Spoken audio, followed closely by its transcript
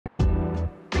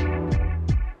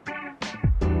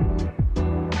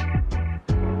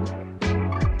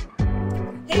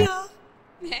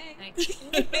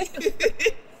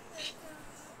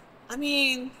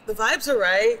mean, the vibes are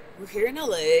right. We're here in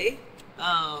LA,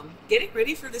 getting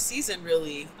ready for the season,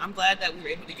 really. I'm glad that we were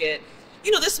able to get,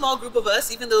 this small group of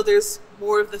us, even though there's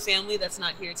more of the family that's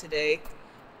not here today,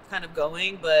 kind of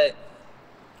going. But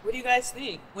what do you guys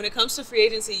think? When it comes to free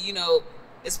agency,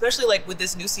 especially like with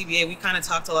this new CBA, we kind of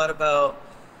talked a lot about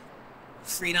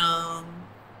freedom,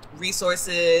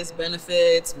 resources,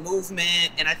 benefits,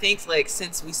 movement. And I think like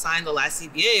since we signed the last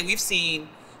CBA, we've seen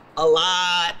a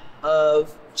lot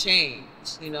of change,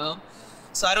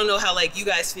 So I don't know how like you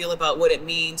guys feel about what it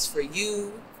means for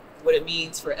you, what it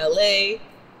means for LA,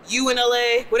 you in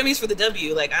LA, what it means for the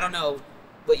W. Like, I don't know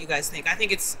what you guys think. I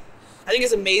think it's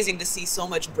amazing to see so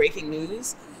much breaking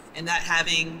news and that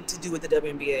having to do with the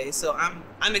WNBA. So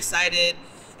I'm excited.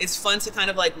 It's fun to kind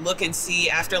of like look and see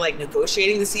after like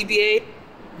negotiating the CBA,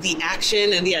 the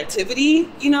action and the activity,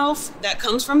 that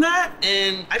comes from that.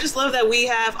 And I just love that we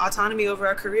have autonomy over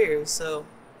our careers. So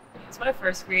it's my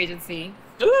first free agency.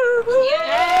 Yay! A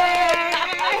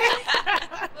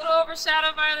little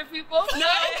overshadowed by other people. No,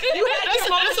 you had this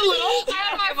moment a little. I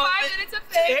had my 5 minutes of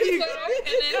fame,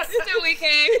 and then still we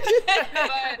came.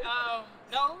 But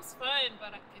no, it was fun.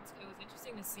 But it was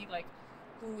interesting to see like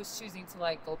who was choosing to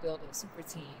like go build a super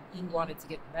team, who wanted to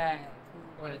get the bag,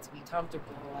 who wanted to be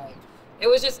comfortable. Like it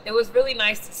was really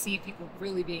nice to see people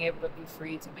really being able to be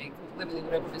free to make literally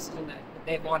whatever decision that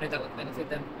they wanted that would benefit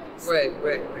them. Right.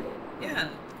 Yeah.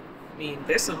 I mean,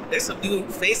 there's some new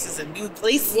faces and new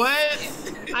places.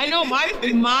 What? I know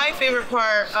my favorite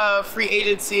part of free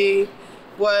agency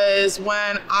was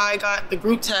when I got the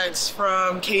group text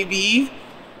from KB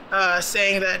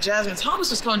saying that Jasmine Thomas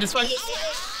was coming to Spike.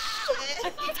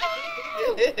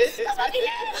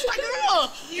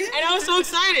 And I was so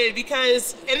excited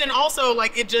and then also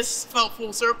like it just felt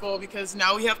full circle because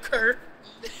now we have Kurt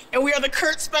and we are the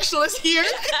Kurt specialist here.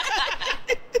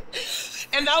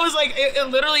 And that was like, it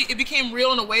literally became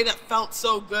real in a way that felt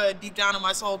so good deep down in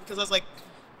my soul because I was like,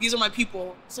 these are my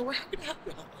people. So we're happy to have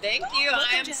you. Thank you.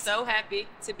 I am so happy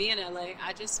to be in LA.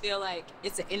 I just feel like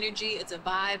it's an energy, it's a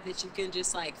vibe that you can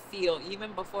just like feel.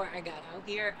 Even before I got out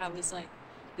here, I was like,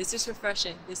 this is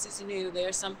refreshing. This is new.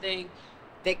 There's something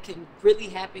that can really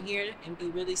happen here and be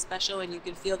really special. And you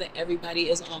can feel that everybody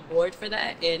is on board for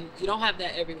that. And you don't have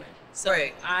that everywhere. So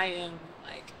right. I am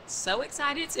like so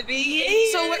excited to be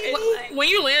here. So when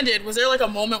you landed, was there like a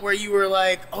moment where you were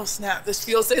like, oh snap, this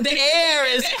feels, the air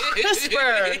is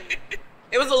crisper?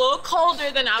 It was a little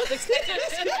colder than I was expecting it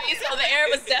to be, so the air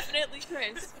was definitely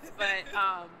crisp. But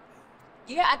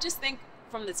yeah, I just think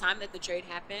from the time that the trade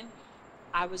happened,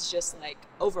 I was just like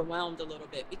overwhelmed a little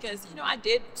bit because, I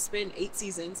did spend 8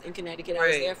 seasons in Connecticut. I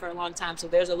was there for a long time. So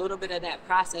there's a little bit of that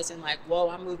process and like, whoa,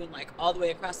 I'm moving like all the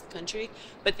way across the country.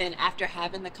 But then after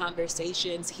having the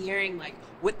conversations, hearing like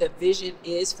what the vision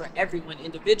is for everyone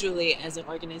individually as an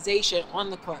organization on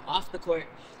the court, off the court,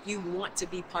 you want to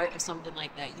be part of something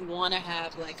like that. You want to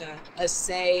have like a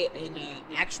say in an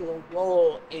actual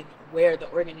role in where the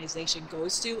organization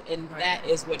goes to. And that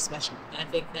is what's special. I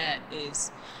think that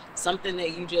is something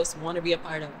that you just want to be a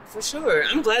part of. For sure.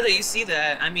 I'm glad that you see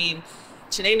that. I mean,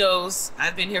 Chanae knows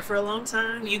I've been here for a long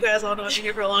time. You guys all know I've been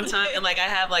here for a long time. And like I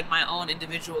have like my own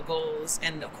individual goals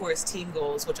and of course team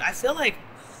goals, which I feel like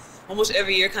almost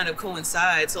every year kind of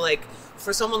coincide. So like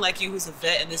for someone like you who's a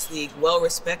vet in this league, well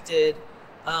respected,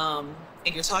 and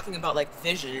you're talking about like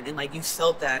vision and like you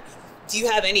felt that, do you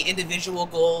have any individual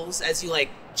goals as you like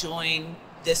join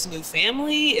this new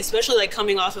family, especially like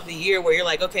coming off of a year where you're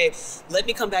like, okay, let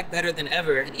me come back better than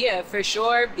ever? Yeah, for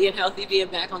sure. Being healthy, being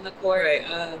back on the court,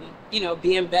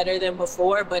 being better than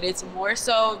before. But it's more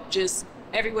so just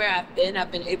everywhere I've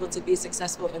been able to be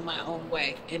successful in my own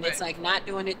way. And it's like not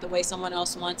doing it the way someone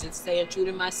else wants. It's staying true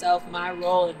to myself, my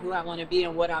role, and who I want to be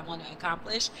and what I want to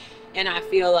accomplish. And I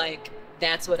feel like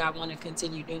that's what I want to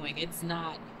continue doing. It's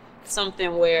not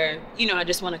something where, I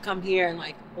just want to come here and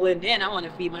like blend in. I want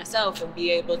to be myself and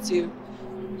be able to,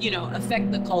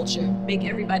 affect the culture, make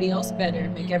everybody else better,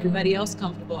 make everybody else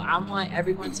comfortable. I want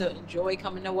everyone to enjoy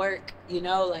coming to work,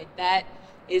 like that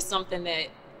is something that,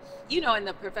 in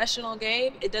the professional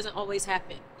game, it doesn't always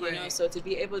happen, you know? So to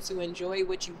be able to enjoy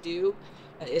what you do,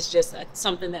 it's just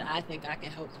something that I think I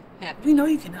can help happen. We know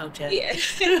you can help, Jack. Yeah.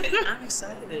 I'm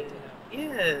excited.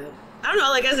 Yeah. I don't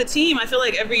know, like as a team, I feel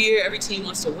like every year, every team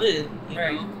wants to win. You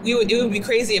know? It would be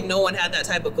crazy if no one had that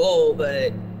type of goal,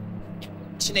 but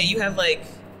Chanae, you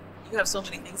have so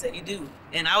many things that you do.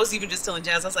 And I was even just telling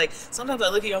Jazz, I was like, sometimes I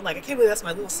look at you, I'm like, I can't believe that's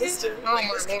my little sister. Oh like,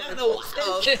 my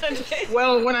God.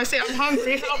 Well, when I say I'm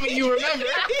hungry, help me, you remember.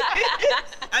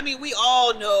 I mean, we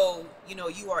all know,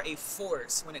 you are a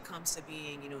force when it comes to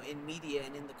being, in media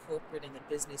and in the corporate and the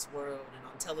business world and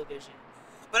on television.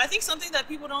 But I think something that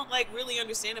people don't like really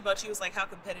understand about you is like how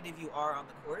competitive you are on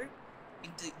the court.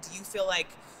 Do you feel like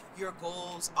your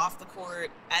goals off the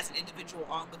court as an individual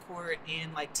on the court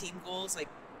and like team goals, like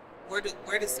what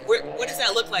does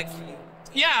that look like for you?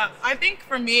 Yeah, I think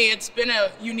for me, it's been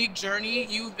a unique journey.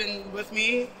 You've been with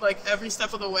me like every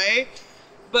step of the way.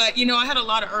 But, you know, I had a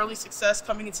lot of early success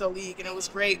coming into the league, and it was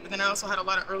great. But then I also had a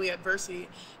lot of early adversity.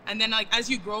 And then, like, as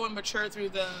you grow and mature through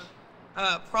the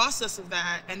process of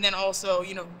that, and then also,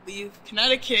 you know, leave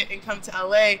Connecticut and come to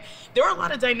LA, there were a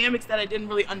lot of dynamics that I didn't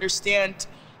really understand,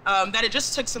 that it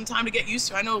just took some time to get used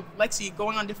to. I know Lexi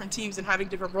going on different teams and having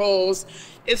different roles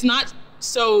is not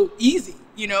so easy,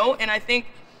 you know? And I think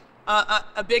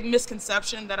a big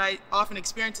misconception that I often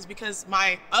experience is because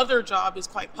my other job is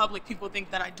quite public, people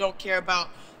think that I don't care about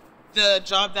the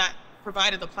job that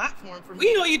provided the platform for me.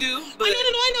 We know you do. But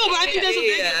I know, but I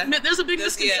think there's a big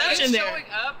misconception there. Showing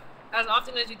up as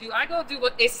often as you do, I go do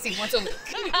what ACC once a week.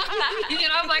 You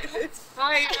know, I'm like, I'm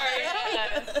tired.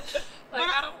 Like,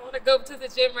 I don't want to go to the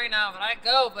gym right now, but I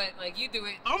go. But like, you do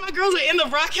it. All my girls are in the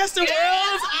broadcasting world.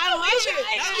 I love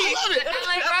it.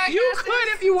 Like, you could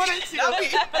if you wanted to.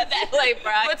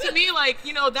 But to me, like,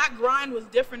 you know, that grind was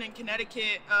different in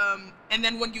Connecticut. And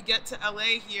then when you get to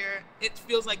LA here, it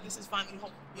feels like this is finally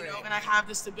home, you know, and I have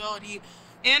the stability.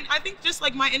 And I think just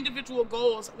like my individual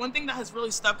goals, one thing that has really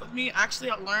stuck with me,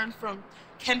 actually I learned from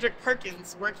Kendrick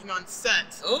Perkins working on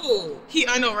set. Oh.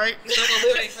 I know, right? He's not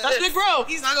gonna live That's Big Bro.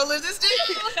 He's not gonna live this day.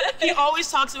 He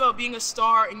always talks about being a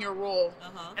star in your role.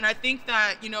 Uh-huh. And I think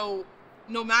that, you know,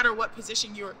 no matter what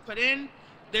position you're put in,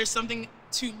 there's something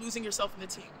to losing yourself in the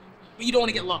team. But you don't want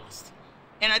to get lost.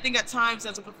 And I think at times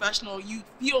as a professional, you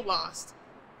feel lost.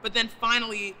 But then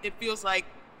finally, it feels like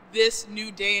this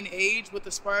new day and age with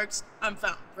the Sparks, I'm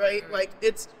found, right? Like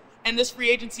and this free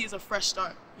agency is a fresh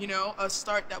start, you know, a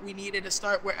start that we needed, a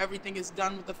start where everything is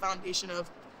done with the foundation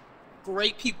of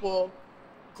great people,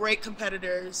 great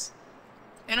competitors.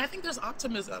 And I think there's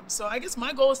optimism. So I guess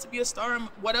my goal is to be a star in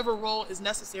whatever role is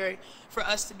necessary for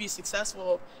us to be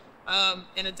successful,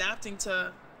 and adapting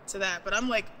to that. But I'm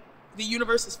like, the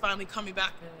universe is finally coming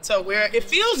back to where it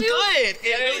feels good.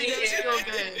 It really does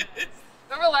feel good.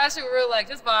 Remember last year we were like,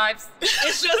 just vibes.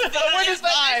 It's just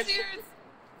vibes. This year's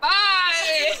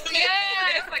vibes.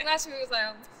 Yeah. It's like last year we was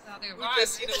like, out there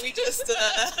vibes.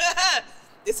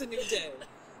 It's a new day.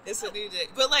 It's a new day.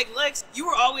 But like Lex, you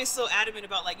were always so adamant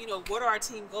about like, you know, what are our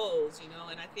team goals, you know?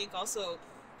 And I think also,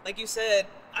 like you said,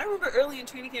 I remember early in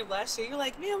training camp last year, you're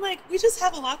like, man, like we just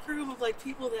have a locker room of like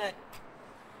people that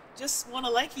just want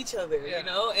to like each other, you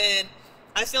know? And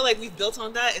I feel like we've built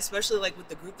on that, especially like with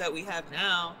the group that we have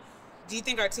now. Do you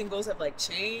think our team goals have like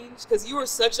changed? Because you were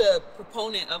such a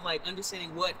proponent of like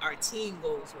understanding what our team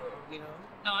goals were, you know?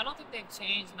 No, I don't think they've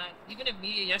changed. And even in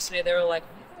media yesterday, they were like,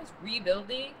 "Are you guys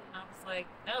rebuilding?" I was like,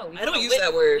 "No, I don't use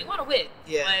that word. We want to win."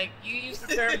 Yeah. Like you use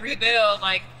the term rebuild,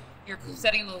 like you're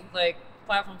setting the like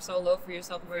platform so low for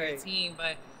yourself and for your team.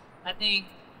 But I think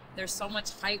there's so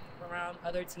much hype around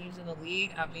other teams in the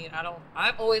league. I mean,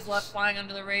 I've always loved flying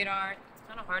under the radar. It's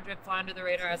kind of hard to fly under the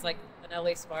radar as like an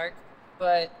LA Spark.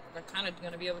 But we're kind of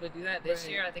going to be able to do that this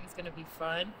year. I think it's going to be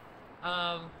fun.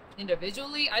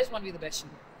 Individually, I just want to be the best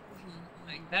shooter.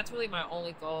 Like, that's really my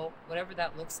only goal, whatever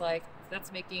that looks like. If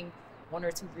that's making 1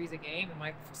 or 2 threes a game and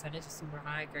my percentage is super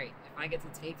high, great. If I get to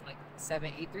take like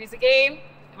 7, 8 threes a game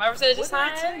and my percentage is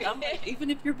high, I'm like, even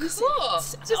if you're busy, cool.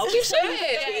 Just keep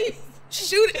shooting.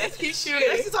 Shoot it. Keep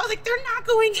shooting. So I was like, they're not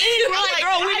going in. We're like,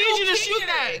 girl, we need you to shoot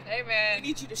that. Hey, man. We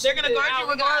need you to shoot. They're going to guard you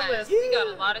regardless. We got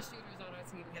a lot of shooters on our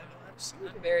team.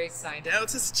 I'm very excited. Down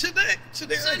to Chennai.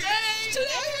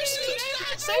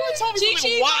 Someone told me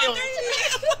something wild.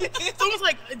 Someone's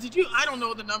like, I don't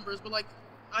know the numbers, but like,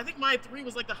 I think my 3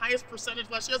 was like the highest percentage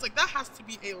last year. I was like, that has to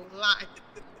be a lie.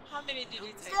 How many did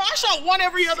you take? Girl, I shot one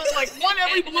every blue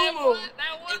moon.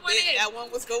 That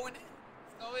one was going in.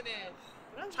 Going in.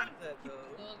 But I'm trying to that though.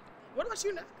 What about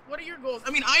you, Nick? What are your goals? I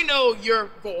mean, I know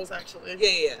your goals actually.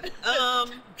 Yeah.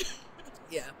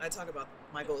 Yeah, I talk about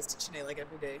my goals to Chennai like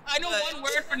every day. I know one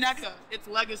word for NECA. It's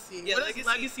legacy. Yeah, what does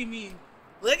legacy mean?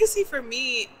 Legacy for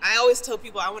me, I always tell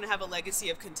people I want to have a legacy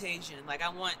of contagion. Like I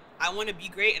want to be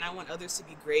great, and I want others to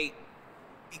be great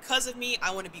because of me.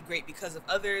 I want to be great because of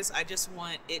others. I just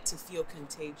want it to feel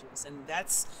contagious, and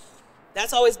that's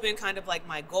always been kind of like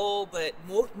my goal. But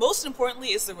most importantly,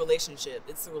 it's the relationship.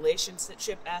 It's the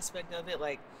relationship aspect of it.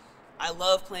 Like I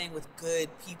love playing with good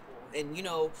people, and you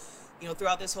know,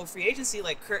 throughout this whole free agency,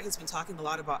 like Kurt has been talking a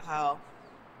lot about how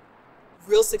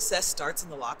real success starts in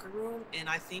the locker room. And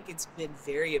I think it's been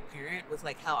very apparent with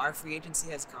like how our free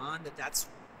agency has gone that that's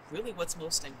really what's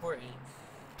most important.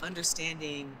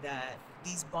 Understanding that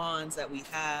these bonds that we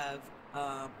have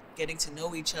getting to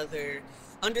know each other,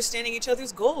 understanding each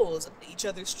other's goals, each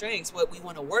other's strengths, what we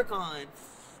want to work on,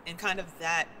 and kind of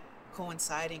that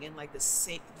coinciding in like the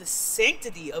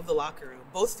sanctity of the locker room,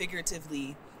 both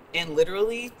figuratively and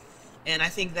literally. And I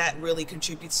think that really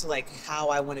contributes to like how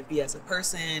I want to be as a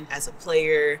person, as a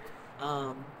player,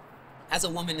 as a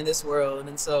woman in this world.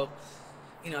 And so,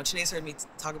 you know, Chanae's heard me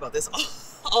talk about this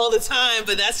all the time,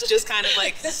 but that's just kind of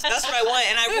like, that's what I want.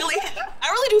 And I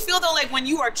really do feel though, like when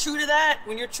you are true to that,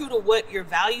 when you're true to what your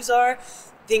values are,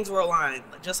 things will align.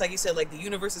 Just like you said, like the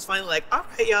universe is finally like, all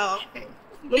right, y'all.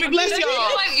 Let me bless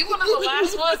y'all. Like, you one of the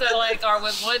last ones that like are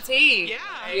with one team.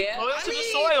 Yeah. Loyal to the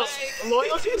soil.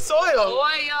 Loyal to the soil.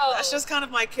 Loyal. That's just kind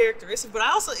of my characteristic. But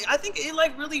I think it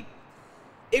like really,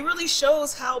 it really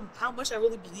shows how much I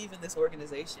really believe in this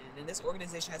organization. And this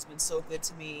organization has been so good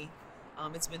to me.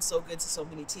 It's been so good to so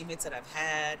many teammates that I've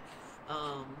had.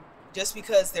 Just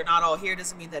because they're not all here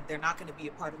doesn't mean that they're not going to be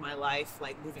a part of my life,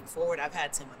 like moving forward. I've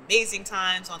had some amazing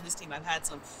times on this team. I've had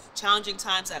some challenging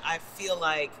times that I feel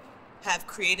like have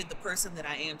created the person that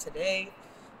I am today.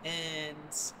 And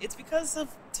it's because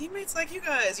of teammates like you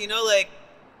guys, you know, like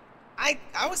I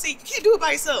would say you can't do it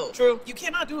by yourself. True. You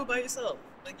cannot do it by yourself.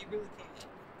 Like you really can't.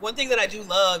 One thing that I do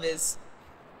love is,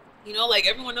 you know, like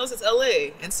everyone knows it's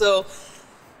LA. And so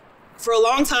for a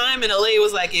long time in LA, it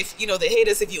was like, if, you know, they hate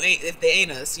us if they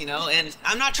ain't us, you know, and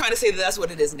I'm not trying to say that that's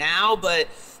what it is now, but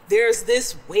there's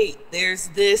this weight, there's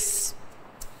this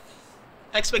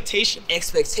expectation.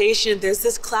 There's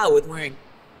this cloud with wearing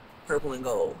purple and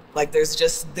gold. Like there's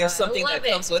something that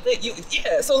comes with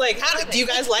it. So like, do you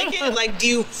guys like it? Like,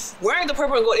 wearing the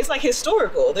purple and gold, it's like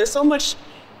historical. There's so much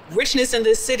richness in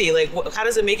this city. Like, how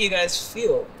does it make you guys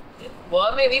feel?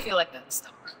 Well, it made me feel like that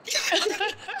stuff.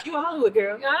 You a Hollywood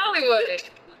girl. Yeah, Hollywood.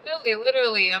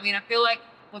 Literally. I mean, I feel like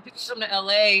when people come to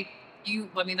LA,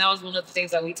 that was one of the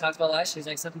things that we talked about last year.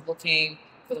 Like some people came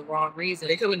for the wrong reason.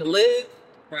 They come in to live.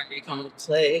 Right. They come to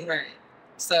play. Right.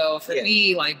 So for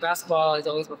me, like basketball is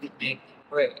always what we think.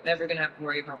 Right. Never gonna have to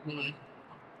worry about me,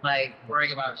 like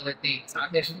worrying about other things.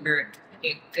 If you're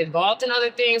involved in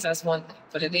other things, that's one thing.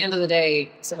 But at the end of the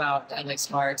day, it's about the LA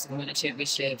Sparks and winning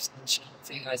championships and shit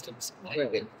for you guys to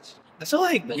Right. I feel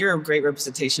like you're a great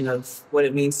representation of what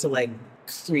it means to like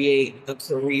create a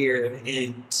career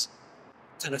and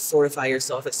kind of fortify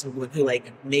yourself as someone who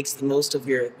like makes the most of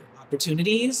your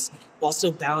opportunities while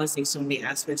still balancing so many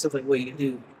aspects of like what you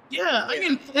do. Yeah, I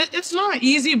mean, it's not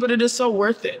easy, but it is so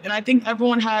worth it. And I think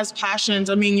everyone has passions.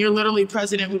 I mean, you're literally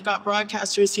president. We've got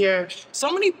broadcasters here.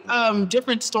 So many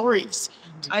different stories.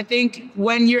 I think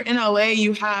when you're in LA,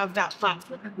 you have that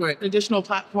platform, additional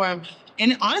platform.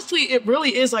 And honestly, it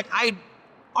really is like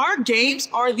our games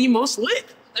are the most lit.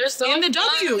 They're so in the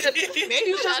W.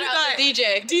 Maybe shout out to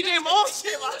DJ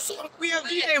Molsky. We have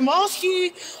DJ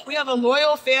Molsky. We have a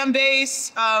loyal fan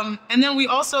base. And then we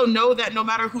also know that no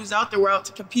matter who's out there, we're out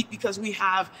to compete because we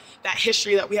have that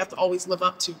history that we have to always live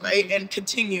up to, right? And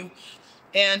continue.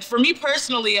 And for me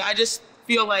personally, I just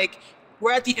feel like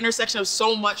we're at the intersection of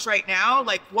so much right now.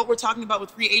 Like what we're talking about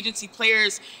with free agency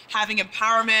players having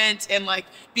empowerment and like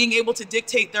being able to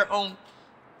dictate their own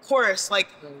course. Like,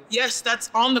 yes, that's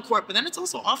on the court, but then it's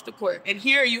also off the court. And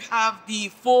here you have the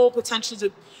full potential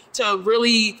to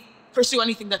really pursue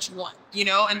anything that you want, you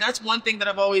know? And that's one thing that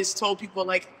I've always told people,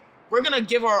 like, we're gonna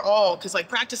give our all, because like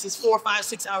practice is 4, 5,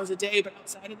 6 hours a day, but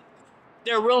outside of it,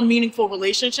 there are real meaningful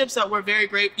relationships that we're very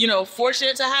great,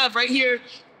 fortunate to have right here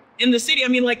in the city. I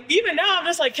mean, like, even now I'm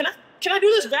just like, can I do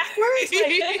this backwards?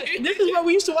 Like, this is what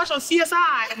we used to watch on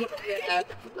CSI. Yeah.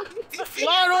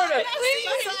 Law and Order.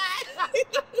 I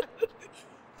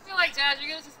feel like, Jazz, you're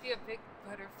gonna just be a big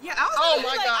butterfly. Yeah, oh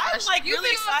my gosh. I'm like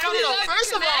really excited.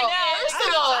 First of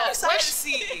all, I'm excited to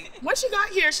see. When she got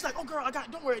here, she's like, "Oh, girl,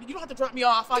 don't worry, you don't have to drop me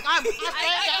off. Like, I'm here."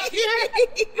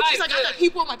 She's like, "I got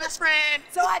people, my best friend."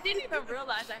 So I didn't even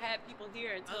realize I had people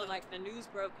here until like the news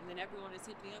broke, and then everyone has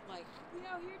hit me up like, "We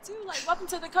out here too. Like, welcome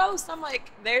to the coast." I'm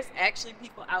like, "There's actually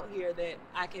people out here that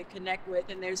I can connect with,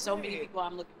 and there's so many people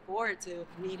I'm looking forward to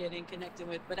meeting and connecting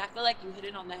with." But I feel like you hit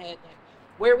it on the head, like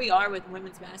where we are with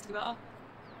women's basketball.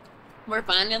 We're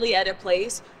finally at a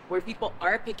place where people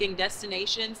are picking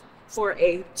destinations for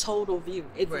a total view.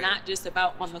 It's not just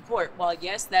about on the court. While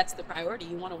yes, that's the priority.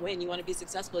 You want to win, you want to be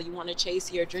successful, you want to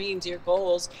chase your dreams, your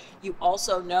goals. You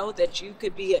also know that you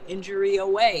could be an injury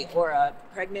away or a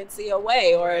pregnancy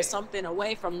away or something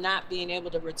away from not being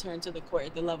able to return to the court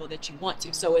at the level that you want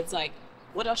to. So it's like,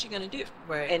 what else are you going to do?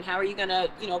 And how are you going to,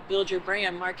 build your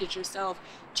brand, market yourself,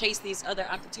 chase these other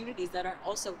opportunities that are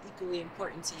also equally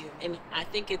important to you? And I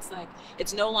think it's like,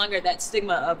 it's no longer that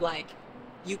stigma of like,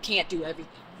 you can't do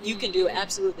everything. You can do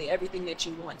absolutely everything that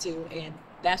you want to. And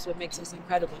that's what makes us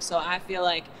incredible. So I feel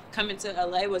like coming to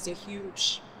LA was a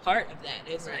huge part of that.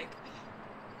 It's like,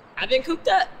 I've been cooped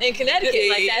up in Connecticut.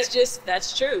 Like,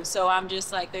 that's true. So I'm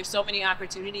just like, there's so many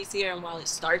opportunities here. And while it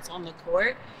starts on the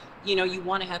court, you know, you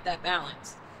want to have that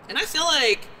balance. And I feel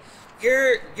like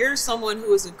you're someone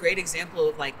who is a great example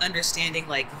of like understanding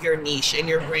like your niche and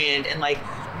your brand and like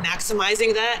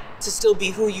maximizing that to still be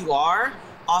who you are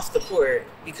off the court.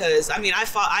 Because I mean, I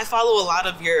follow a lot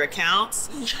of your accounts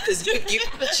because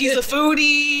she's a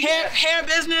foodie, hair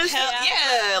business,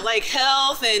 like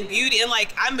health and beauty, and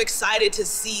like I'm excited to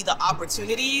see the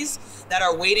opportunities that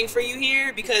are waiting for you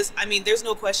here. Because I mean, there's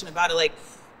no question about it. Like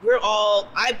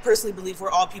I personally believe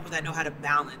we're all people that know how to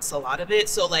balance a lot of it.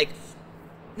 So like,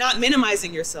 not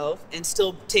minimizing yourself and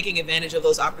still taking advantage of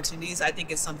those opportunities, I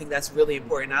think is something that's really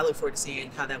important. I look forward to seeing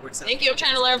how that works out. Thank you. I'm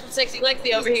trying to learn from Sexy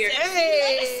Lexi over here.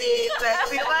 Hey,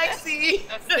 Sexy Lexi.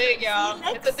 That's the thing, y'all.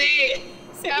 It's a thing.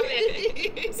 It's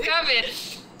coming. It's coming.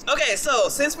 Okay, so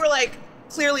since we're like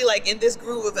clearly like in this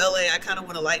groove of LA, I kind of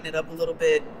want to lighten it up a little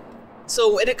bit.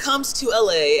 So when it comes to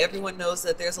LA, everyone knows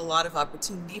that there's a lot of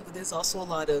opportunity, but there's also a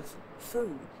lot of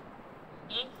food.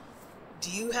 Mm-hmm.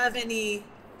 Do you have any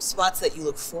spots that you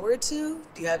look forward to?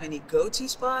 Do you have any go-to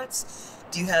spots?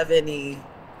 Do you have any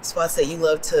spots that you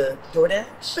love to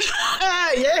DoorDash?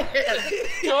 Yeah.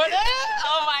 DoorDash?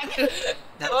 Oh my God.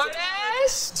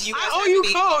 DoorDash? Do you guys I owe you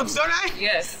codes, don't I?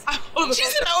 Yes. She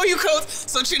said I owe you codes.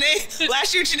 So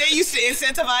last year Trinae used to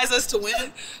incentivize us to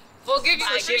win. We'll give you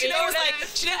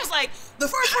Trinae was like, the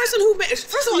first person who makes,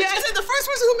 first of all, she said the first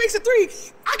person who makes a 3,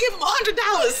 I give them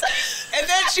 $100. And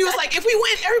then she was like, if we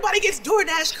win, everybody gets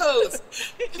DoorDash codes.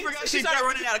 She started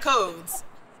running out of codes.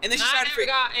 And then she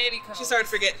started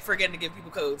forgetting to give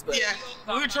people codes. But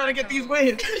we were trying to get these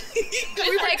wins.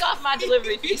 We take off my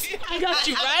delivery fees. I got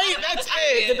you, right? That's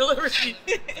it, the delivery fee.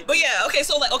 But yeah, okay,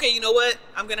 so like, okay, you know what?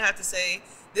 I'm gonna have to say,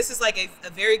 this is like a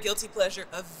very guilty pleasure,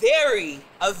 a very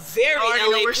LA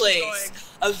place.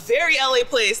 A very LA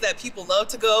place that people love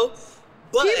to go.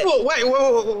 But people,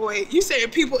 wait. You saying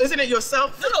people, isn't it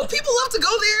yourself? No, people love to go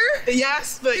there.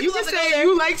 Yes, but People you can love to say go there.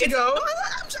 you like to go. No,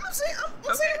 I'm saying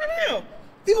it right now.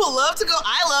 People love to go.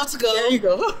 I love to go. There you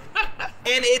go.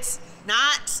 And it's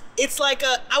like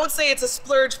I would say it's a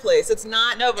splurge place. It's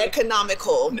not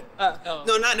economical. No,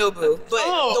 not Nobu. But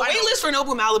the wait list for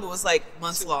Nobu Malibu was like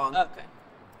months long. Okay.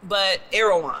 But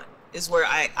Erewhon is where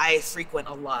I frequent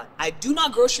a lot. I do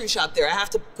not grocery shop there. I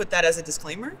have to put that as a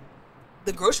disclaimer.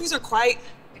 The groceries are quite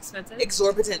expensive,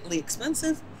 exorbitantly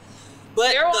expensive.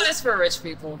 But Erewhon is for rich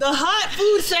people. The hot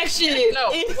food section is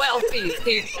wealthy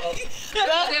people. The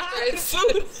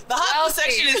hot food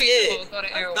section is it.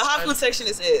 The hot food section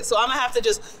is it. So I'm gonna have to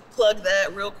just plug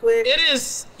that real quick. It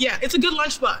is, it's a good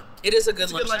lunch spot. It is a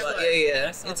good lunch spot. Yeah.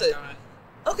 It's okay,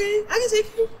 I can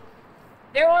take you.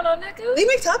 Erewhon on Necco? They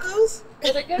make tacos.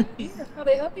 Are they good? Yeah. Are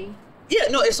they healthy? Yeah,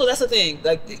 no, so that's the thing.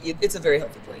 Like, it's a very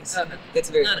healthy place. It's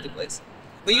a very healthy place.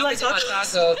 But you like tacos?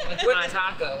 My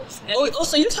tacos. Oh,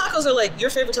 so your tacos are like, your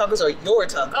favorite tacos are your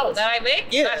tacos. Oh, that I make?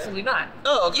 Yeah. Absolutely not.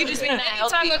 Oh, okay. You just make any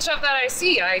taco truck that I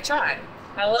see, I try.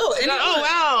 I love tacos. Oh,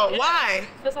 wow. Why?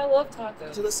 Because I love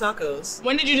tacos. You love tacos.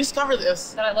 When did you discover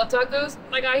this? That I love tacos?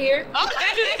 When I got here.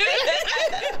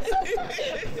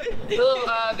 Little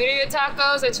birria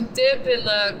tacos that you dip in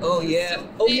the... Oh, yeah.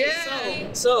 Okay,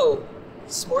 so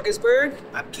Smorgasburg,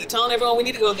 I keep telling everyone we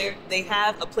need to go there. They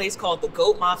have a place called the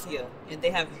Goat Mafia, and they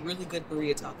have really good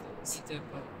burrito tacos.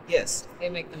 Yes. They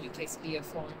make them in quesadilla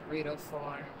form, burrito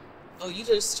form. Oh, you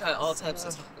just try all types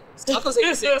of tacos. Tacos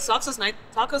 86, Tacos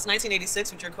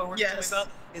 1986, which your coworker told me about,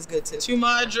 is good too. Tu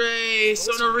Madre,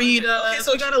 Sonorita. Okay,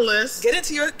 so we got a list. Get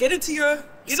into your.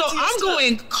 So I'm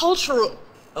going cultural.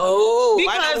 Oh,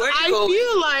 because I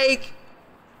feel like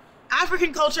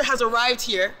African culture has arrived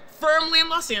here firmly in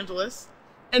Los Angeles,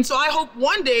 and so I hope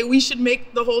one day we should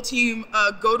make the whole team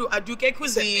go to Aduke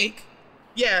Cuisine.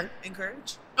 Yeah,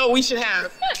 encourage. Oh, we should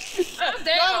have. I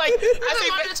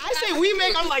say we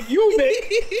make. I'm like you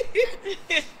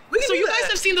make. So you guys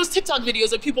have seen those TikTok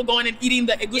videos of people going and eating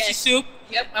the egusi soup?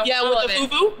 Yep. With the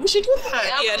fufu. We should do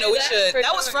that. Yeah, no, we should.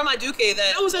 That was from Aduke.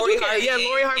 That was Aduke. Yeah,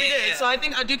 Lori Harvey did. So I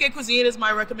think Aduke Cuisine is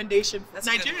my recommendation. That's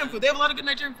Nigerian food. They have a lot of good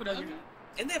Nigerian food out here.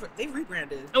 And they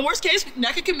rebranded. And worst case,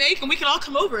 Nneka can make, and we can all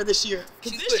come over this year.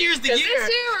 Because this year's the year. This year,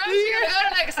 we're going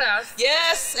to Nneka's house.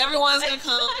 Yes, everyone's gonna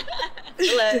come.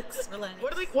 Relax.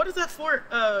 What is that Fort?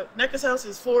 Nneka's house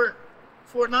is Fort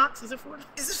Knox. Is it Fort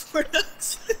Knox? Is it Fort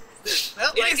Knox?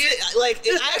 Well,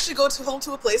 I actually go home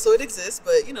to a place, so it exists.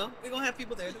 But we're gonna have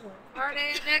people there. Don't worry. Party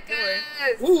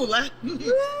Nneka's. Ooh,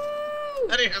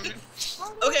 I didn't have it.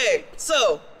 Okay,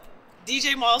 so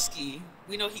DJ Malski,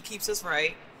 we know he keeps us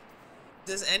right.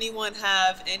 Does anyone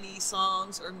have any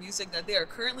songs or music that they are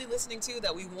currently listening to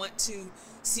that we want to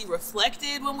see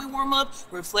reflected when we warm up,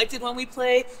 reflected when we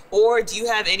play? Or do you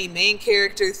have any main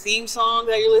character theme song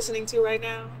that you're listening to right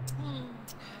now?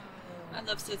 I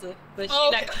love SZA, but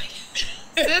Oh, she's not going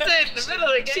SZA in the middle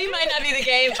of the game. She might not be the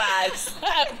game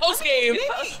vibes. Post game.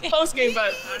 Post game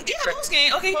vibes. Yeah, post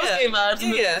game. Okay, Post yeah. game vibes.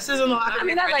 Yeah. This is in the locker I room.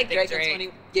 mean, I like Drake, Drake. and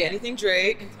 20. Yeah. Anything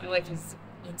Drake? I like his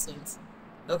influence.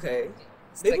 Okay.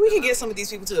 It's Maybe like, we can get some of these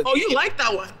people to agree. Oh, you like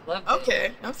that one? Love it.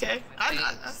 Okay. Okay.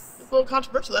 That's a little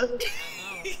controversial.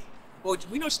 Well,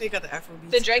 we know she got the Afrobeat.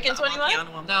 The Drake and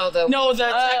 21? No, the No, the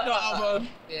techno album.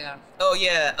 yeah. Oh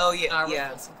yeah. Oh yeah. Yeah.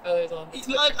 Ruffles and feathers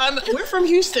on. Look, we're from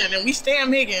Houston and we stand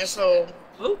Megan, so.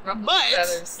 Ruffles and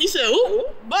feathers. You said, ooh,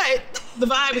 but the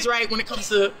vibe is right when it comes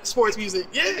to sports music.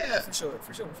 Yeah. For sure.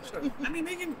 I mean,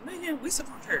 Megan, we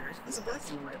support her. That's a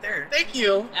blessing right there. Thank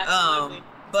you. Absolutely.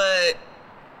 But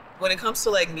when it comes to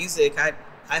like music,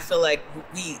 I feel like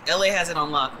LA has it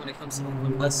on lock when it comes to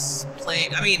us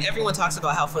playing. I mean, everyone talks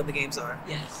about how fun the games are.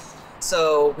 Yes.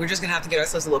 So we're just gonna have to get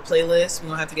ourselves a little playlist. We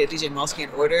don't have to get DJ Malski in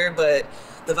order, but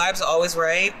the vibes are always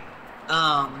right.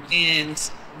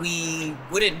 And we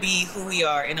wouldn't be who we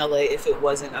are in LA if it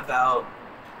wasn't about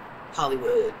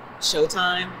Hollywood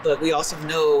Showtime. But we also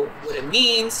know what it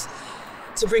means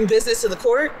to bring business to the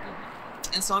court.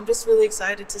 And so I'm just really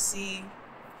excited to see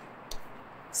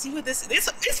what this is.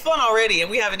 It's fun already, and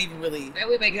we haven't even really. And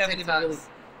we make haven't even really. TikToks.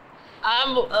 I'm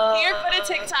here for the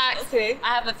TikToks. Okay.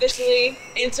 I have officially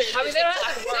entered. I mean, they don't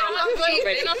have to.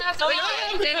 They don't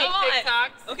have to make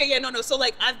TikToks. Okay, yeah, no. So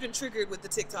like, I've been triggered with the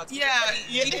TikToks. Yeah,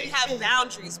 we didn't have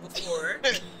boundaries before.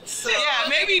 So Yeah,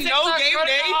 maybe no TikToks game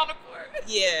running day. on the court.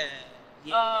 yeah.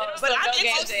 But But no I'm game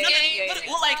interested. day.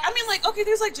 Well, like, I mean, like, okay,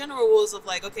 there's like general rules of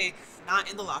like, okay, not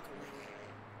in the locker room,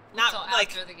 not Until like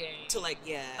after the game. to like,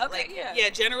 yeah, Okay, like, yeah.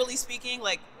 Generally speaking,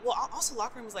 like, well, also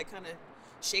locker room is like kind of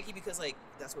shaky because like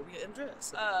that's where we get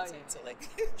undressed. Oh, So- yeah. So like,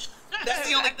 that's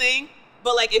the only thing.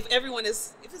 But like, if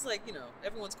it's like,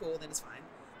 everyone's cool, then it's fine.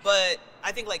 But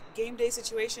I think like game day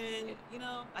situation,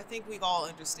 I think we all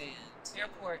understand.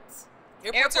 Airports.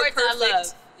 Airports are I perfect.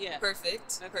 love. Yeah.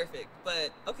 Perfect.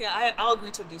 But okay, I'll agree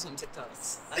to do some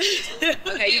TikToks.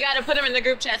 Okay, you got to put them in the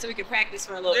group chat so we can practice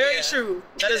for a little Very bit. true.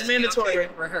 That is mandatory.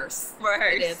 Rehearse.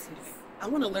 Rehearse. I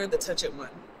want to learn the Touch It one.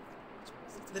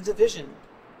 The Division.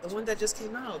 The one that just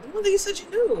came out. The one that you said you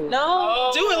knew.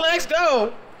 No. Do it, Lex.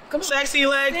 Go. Come on. Sexy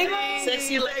Lex.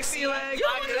 Sexy Lex. Sexy Lex. You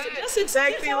don't want to suggest it.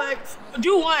 Sexy Lex.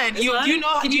 Do one. This You one? you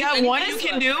know? Can Do you you have do one this you one?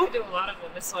 can I do? do a lot of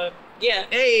them. This one. Yeah.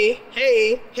 Hey.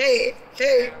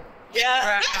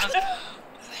 Yeah.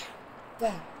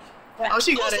 Oh,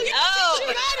 she got it. Oh. She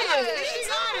got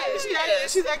it. She got it.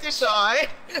 She's acting shy.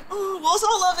 Oh, well, it's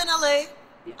all love in LA.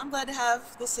 I'm glad to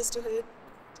have this sisterhood.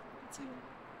 Too.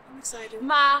 I'm excited.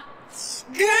 My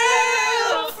Girlfriend.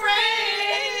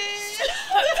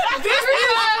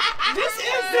 This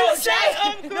is the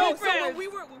set of No, so when we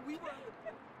were